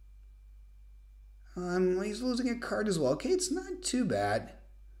 He's losing a card as well. Okay, it's not too bad.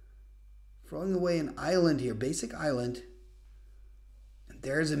 Throwing away an island here. Basic island. And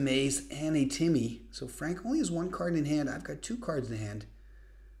there's a Mace and a Timmy. So Frenk only has 1 card in hand. I've got 2 cards in hand.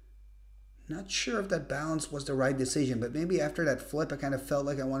 Not sure if that balance was the right decision, but maybe after that flip, I kind of felt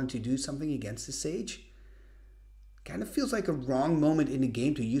like I wanted to do something against the Sage. Kind of feels like a wrong moment in the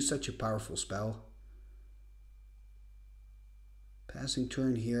game to use such a powerful spell. Passing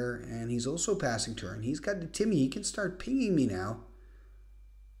turn here, and he's also passing turn. He's got the Timmy. He can start pinging me now.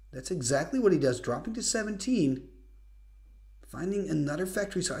 That's exactly what he does, dropping to 17. Finding another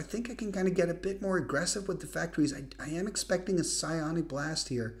factory, so I think I can kind of get a bit more aggressive with the factories. I am expecting a Psionic Blast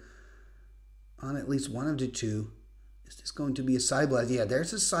here on at least one of the 2. Is this going to be a Psy Blast? Yeah,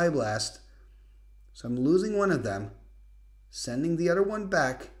 there's a Psy Blast. So I'm losing one of them. Sending the other one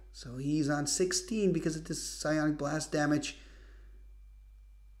back. So he's on 16 because of this Psionic Blast damage.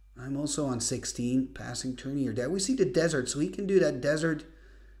 I'm also on 16. Passing turn here. There we see the Desert. So he can do that Desert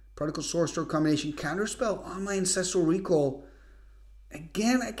Particle Sorcerer combination. Counterspell on my Ancestral Recall.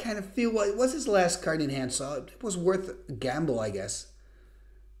 Again, I kind of feel, well, it was his last card in hand, so it was worth a gamble, I guess.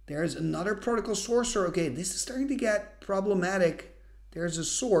 There's another Particle Sorcerer. Okay, this is starting to get problematic. There's a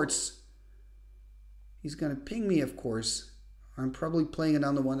Swords. He's going to ping me, of course. I'm probably playing it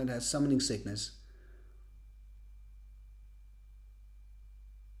on the one that has Summoning Sickness.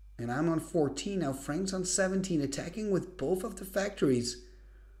 And I'm on 14 now. Frenk's on 17, attacking with both of the factories.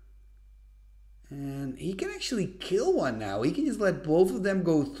 And he can actually kill one now. He can just let both of them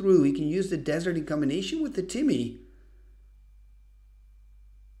go through. He can use the Desert in combination with the Timmy.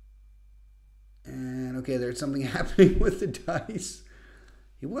 And okay, there's something happening with the dice.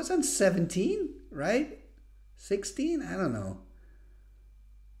 He was on 17, right? 16? I don't know.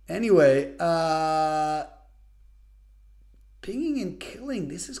 Anyway, pinging and killing,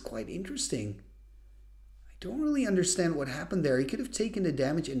 this is quite interesting. I don't really understand what happened there. He could have taken the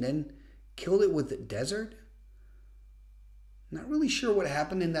damage and then killed it with the desert. Not really sure what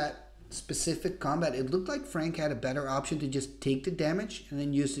happened in that specific combat. It looked like Frenk had a better option to just take the damage and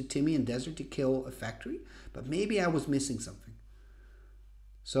then use the Timmy and desert to kill a factory. But maybe I was missing something.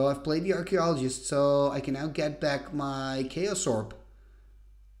 So I've played the Archaeologist, so I can now get back my Chaos Orb.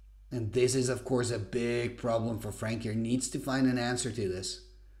 And this is, of course, a big problem for Frenk here. He needs to find an answer to this.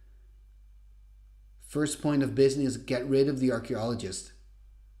 First point of business, get rid of the Archaeologist.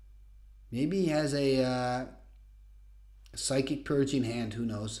 Maybe he has a Psychic Purge in hand, who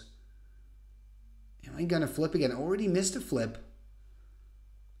knows. Am I going to flip again? I already missed a flip.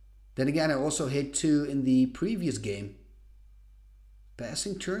 Then again, I also hit 2 in the previous game.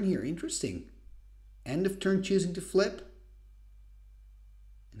 Passing turn here, interesting. End of turn choosing to flip.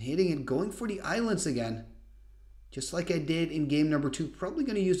 And hitting it, going for the islands again. Just like I did in game number 2. Probably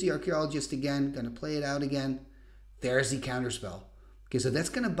going to use the Archaeologist again. Going to play it out again. There's the counterspell. Okay, so that's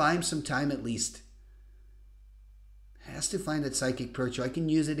going to buy him some time at least. Has to find that Psychic Purge so I can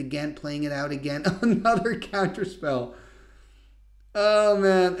use it again, playing it out again. Another counterspell. Oh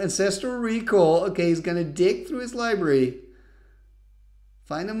man, Ancestral Recall. Okay, he's going to dig through his library.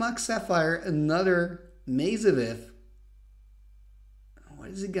 Find a Mox Sapphire, another Maze of If. What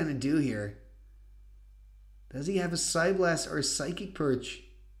is he going to do here? Does he have a Psyblast or a Psychic Purge?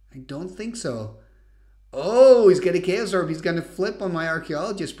 I don't think so. Oh, he's got a Chaos Orb. He's going to flip on my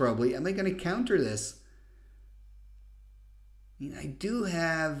Archaeologist probably. Am I going to counter this? I do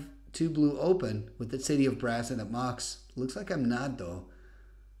have 2 blue open with the City of Brass and a Mox. Looks like I'm not though.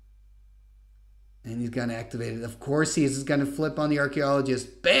 And he's going to activate it. Of course he is. He's going to flip on the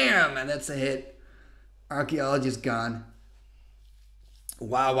Archaeologist. Bam! And that's a hit. Archaeologist gone.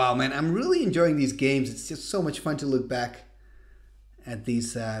 Wow, man. I'm really enjoying these games. It's just so much fun to look back at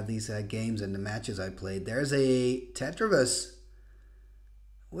these games and the matches I played. There's a Tetravus.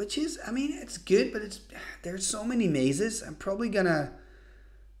 Which is, I mean, it's good, but there's so many mazes. I'm probably gonna,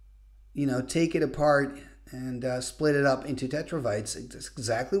 take it apart and split it up into Tetravites. It's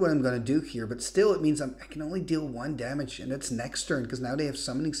exactly what I'm gonna do here, but still it means I can only deal 1 damage, and that's next turn, because now they have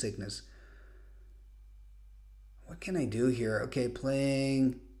Summoning Sickness. What can I do here? Okay,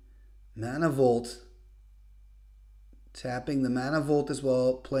 playing Mana Volt. Tapping the Mana Volt as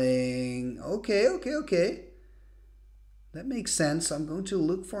well, playing, okay. That makes sense. I'm going to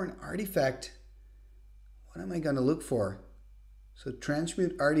look for an artifact. What am I going to look for? So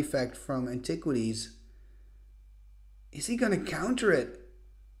transmute artifact from Antiquities. Is he going to counter it?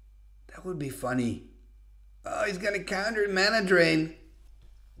 That would be funny. Oh, he's going to counter Mana Drain.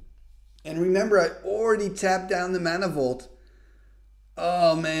 And remember, I already tapped down the Mana Vault.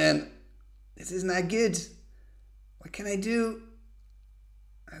 Oh, man. This is not good. What can I do?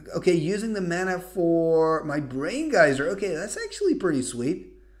 Okay, using the mana for my Brain Geyser. Okay, that's actually pretty sweet.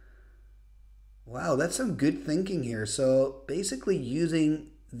 Wow, that's some good thinking here. So basically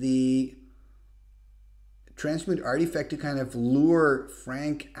using the Transmute Artifact to kind of lure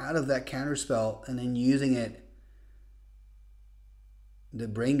Frenk out of that counterspell and then using it, the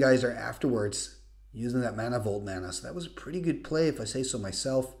Brain Geyser afterwards, using that Mana Vault mana. So that was a pretty good play if I say so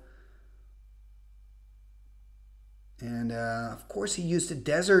myself. And, of course, he used a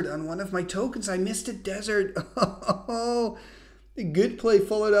desert on one of my tokens. I missed a desert. Oh, a good play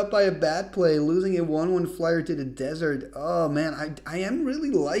followed up by a bad play, losing a 1/1 flyer to the desert. Oh, man, I am really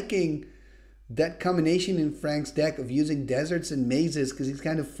liking that combination in Frenk's deck of using deserts and mazes, because he's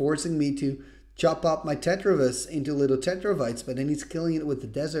kind of forcing me to chop up my Tetravus into little Tetravites, but then he's killing it with the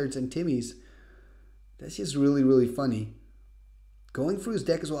deserts and Timmys. That's just really, really funny. Going through his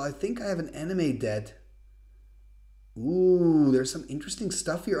deck as well, I think I have an Animate dead. Ooh, there's some interesting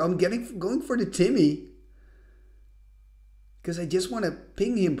stuff here. I'm going for the Timmy. Because I just want to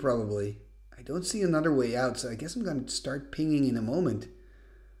ping him probably. I don't see another way out, so I guess I'm going to start pinging in a moment.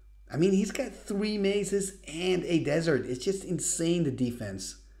 I mean, he's got 3 mazes and a desert. It's just insane, the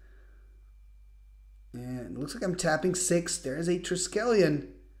defense. And it looks like I'm tapping 6. There's a Triskelion.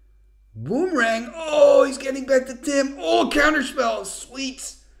 Boomerang. Oh, he's getting back to Tim. Oh, counterspell.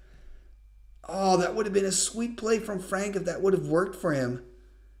 Sweet. Oh, that would have been a sweet play from Frenk if that would have worked for him.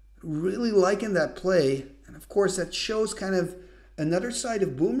 Really liking that play. And of course, that shows kind of another side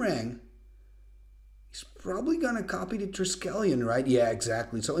of Boomerang. He's probably going to copy the Triskelion, right? Yeah,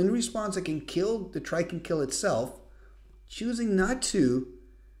 exactly. So in response, I can kill the Trike and kill itself. Choosing not to.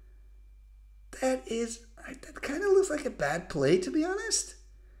 That kind of looks like a bad play, to be honest.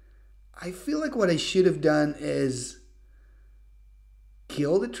 I feel like what I should have done is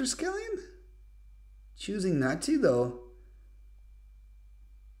kill the Triskelion. Choosing not to, though.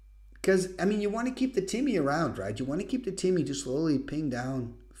 Because, I mean, you want to keep the Timmy around, right? You want to keep the Timmy to slowly ping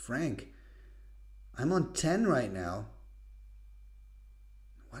down Frenk. I'm on 10 right now.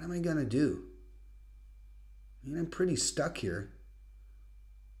 What am I going to do? I mean, I'm pretty stuck here.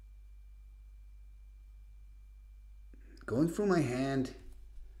 Going through my hand.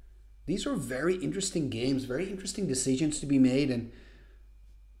 These are very interesting games, very interesting decisions to be made. And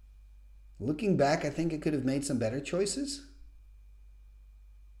looking back, I think I could have made some better choices.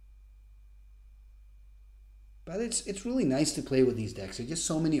 But it's really nice to play with these decks. There's just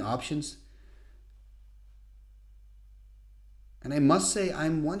so many options. And I must say,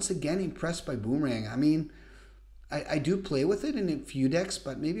 I'm once again impressed by Boomerang. I mean, I do play with it in a few decks,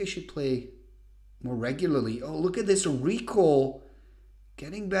 but maybe I should play more regularly. Oh, look at this, a recall.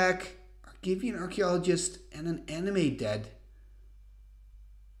 Getting back Argivian Archeologist and an Anime Dead.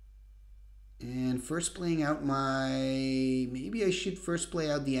 And first playing out maybe I should first play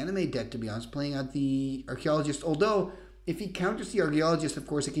out the Anime Dead, to be honest. Playing out the Archaeologist. Although, if he counters the Archaeologist, of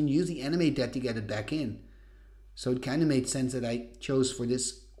course, I can use the Anime Dead to get it back in. So it kind of made sense that I chose for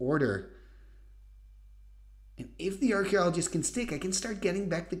this order. And if the Archaeologist can stick, I can start getting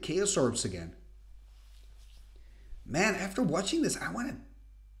back the Chaos Orbs again. Man, after watching this, I want to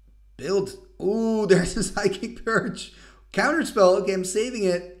build. Ooh, there's a Psychic Purge. Counterspell. Okay, I'm saving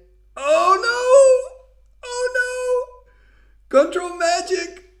it. Oh no! Oh no! Control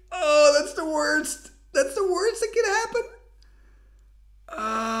Magic! Oh, that's the worst. That's the worst that can happen.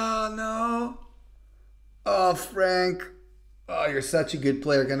 Oh no. Oh, Frenk. Oh, you're such a good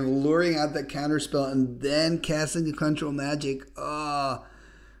player. Kind of luring out that counterspell and then casting the Control Magic. Oh.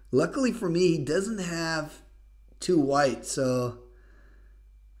 Luckily for me, he doesn't have 2 white, so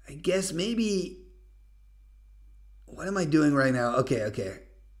I guess maybe. What am I doing right now? Okay.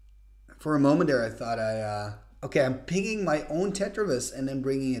 For a moment there, I thought okay, I'm pinging my own Tetravis and then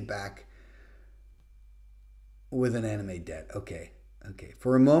bringing it back with an Anime Dead. Okay.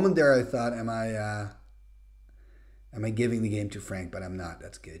 For a moment there, I thought, am I giving the game to Frenk? But I'm not.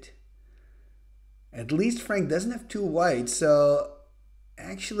 That's good. At least Frenk doesn't have 2 whites, so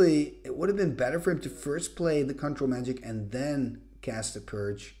actually, it would have been better for him to first play the Control Magic and then cast the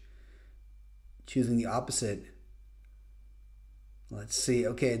Purge, choosing the opposite. Let's see.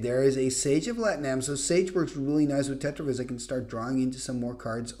 Okay, there is a Sage of Lat-Nam. So Sage works really nice with Tetravis. I can start drawing into some more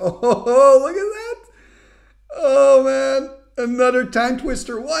cards. Oh, look at that. Oh, man. Another Time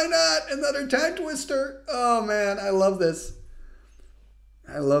Twister. Why not? Another Time Twister. Oh, man. I love this.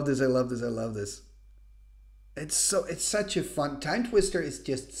 I love this. It's such a fun. Time Twister is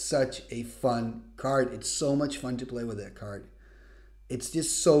just such a fun card. It's so much fun to play with that card. It's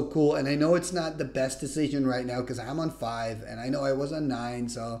just so cool. And I know it's not the best decision right now because I'm on 5 and I know I was on 9.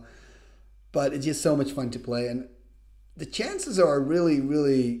 But it's just so much fun to play. And the chances are really,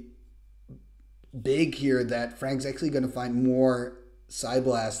 really big here that Frank's actually going to find more Psy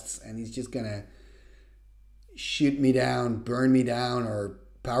Blasts and he's just going to shoot me down, burn me down, or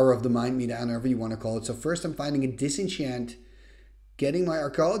Power of the Mind me down, however you want to call it. So first I'm finding a Disenchant, getting my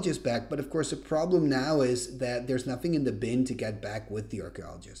Archaeologist back, but of course the problem now is that there's nothing in the bin to get back with the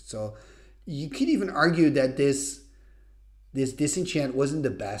Archaeologist. So you could even argue that this Disenchant wasn't the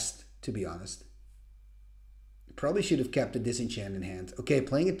best, to be honest. Probably should have kept the Disenchant in hand. Okay,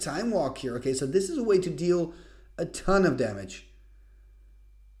 playing a Time Walk here. Okay, so this is a way to deal a ton of damage.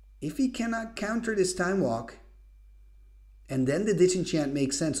 If he cannot counter this Time Walk, and then the Disenchant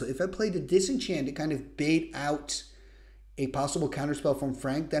makes sense. So if I play the Disenchant to kind of bait out a possible counterspell from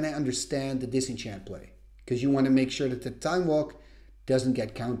Frenk, then I understand the Disenchant play. Because you want to make sure that the Time Walk doesn't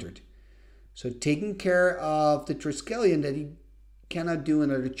get countered. So taking care of the Triskelion that he cannot do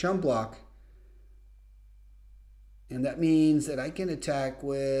another Chump Block. And that means that I can attack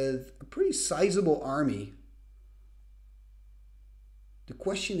with a pretty sizable army. The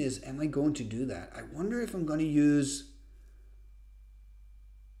question is, am I going to do that? I wonder if I'm going to use...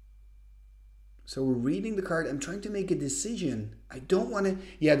 So we're reading the card. I'm trying to make a decision. I don't want to...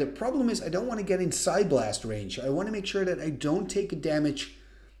 Yeah, the problem is I don't want to get in Psy Blast range. I want to make sure that I don't take a damage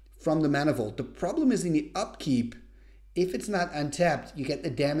from the Manifold. The problem is in the upkeep, if it's not untapped, you get the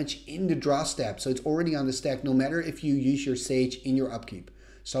damage in the draw step. So it's already on the stack, no matter if you use your Sage in your upkeep.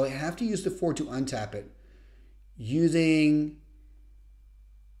 So I have to use the 4 to untap it. Using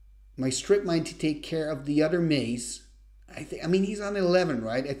my Strip Mine to take care of the other Maze. I mean, he's on 11,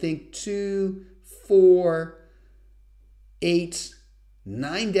 right? I think 2, 4, 8,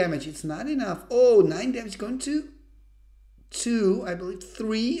 9 damage. It's not enough. Oh, 9 damage going to 2, I believe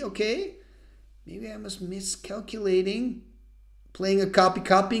 3, okay. Maybe I was miscalculating. Playing a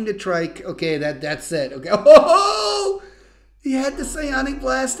copying the trike. Okay, that's it. Okay. Oh! He had the Psionic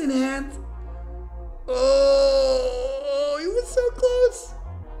Blast in hand. Oh, he was so close.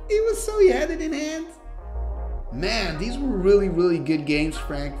 He had it in hand. Man, these were really, really good games,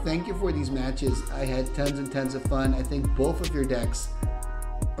 Frank. Thank you for these matches. I had tons and tons of fun. I think both of your decks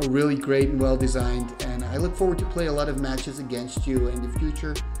are really great and well designed, and I look forward to play a lot of matches against you in the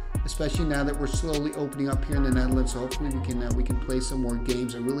future, especially now that we're slowly opening up here in the Netherlands. So hopefully we can play some more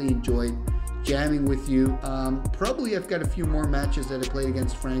games. I really enjoyed jamming with you. Probably I've got a few more matches that I played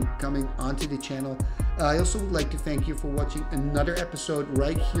against Frank coming onto the channel. I also would like to thank you for watching another episode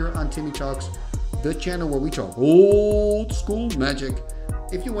right here on Timmy Talks, the channel where we talk old school magic.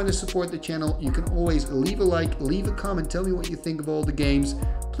 If you want to support the channel, you can always leave a like, leave a comment, tell me what you think of all the games.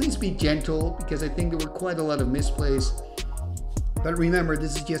 Please be gentle, because I think there were quite a lot of misplays. But remember,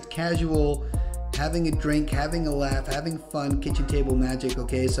 this is just casual, having a drink, having a laugh, having fun, kitchen table magic,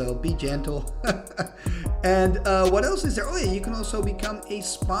 okay? So be gentle. And what else is there? Oh yeah, you can also become a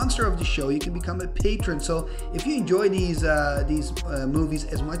sponsor of the show. You can become a patron. So if you enjoy these movies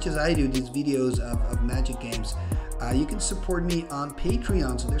as much as I do, these videos of magic games, you can support me on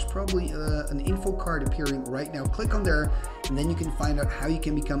Patreon. So there's probably an info card appearing right now. Click on there, and then you can find out how you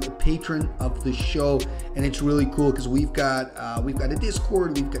can become a patron of the show. And it's really cool because we've got a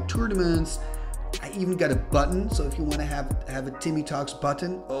Discord, we've got tournaments. I even got a button, so if you want to have a Timmy Talks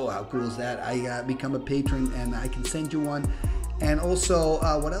button, oh, how cool is that? I become a patron and I can send you one. And also,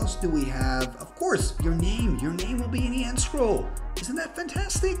 what else do we have? Of course, your name will be in the end scroll. Isn't that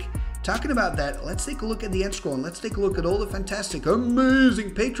fantastic? Talking about that, let's take a look at the end scroll and let's take a look at all the fantastic,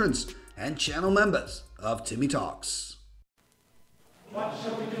 amazing patrons and channel members of Timmy Talks. What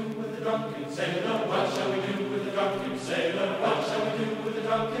shall we do with the drunken sailor? What shall we do with the drunken sailor? What shall we do with the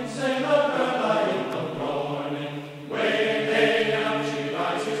drunken sailor? Early in the morning, way hey and up she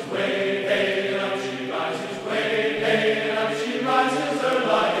rises, way hey and up she rises, way hey and up she rises.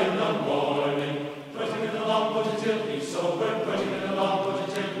 Early in the morning, put him in the longboat until he's sober. Put him in the longboat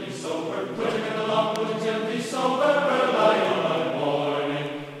until he's sober. Put him in the longboat until he's sober. Early in the morning,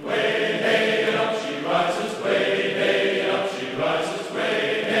 way hey and up she rises, way hey and up she rises.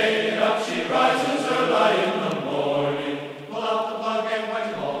 She rises early in the morning. Pull out the plug and wet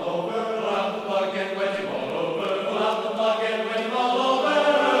him all over. Pull out the plug and wet him all over. Pull out the plug and wet him all over.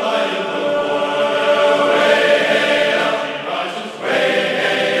 Early in the morning. Way hey up she rises. Way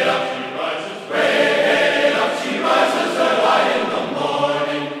hey up she rises. Way hey up she rises early in the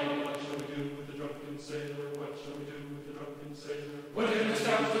morning. What shall we do with the drunken sailor? What shall we do with the drunken sailor? Put him in the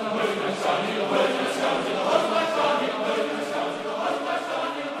scout to the host my son. Put him in the scout to the host my son. Put him in the scout to the host my son.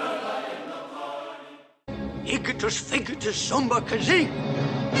 Igitus, figitus, somba, kazee.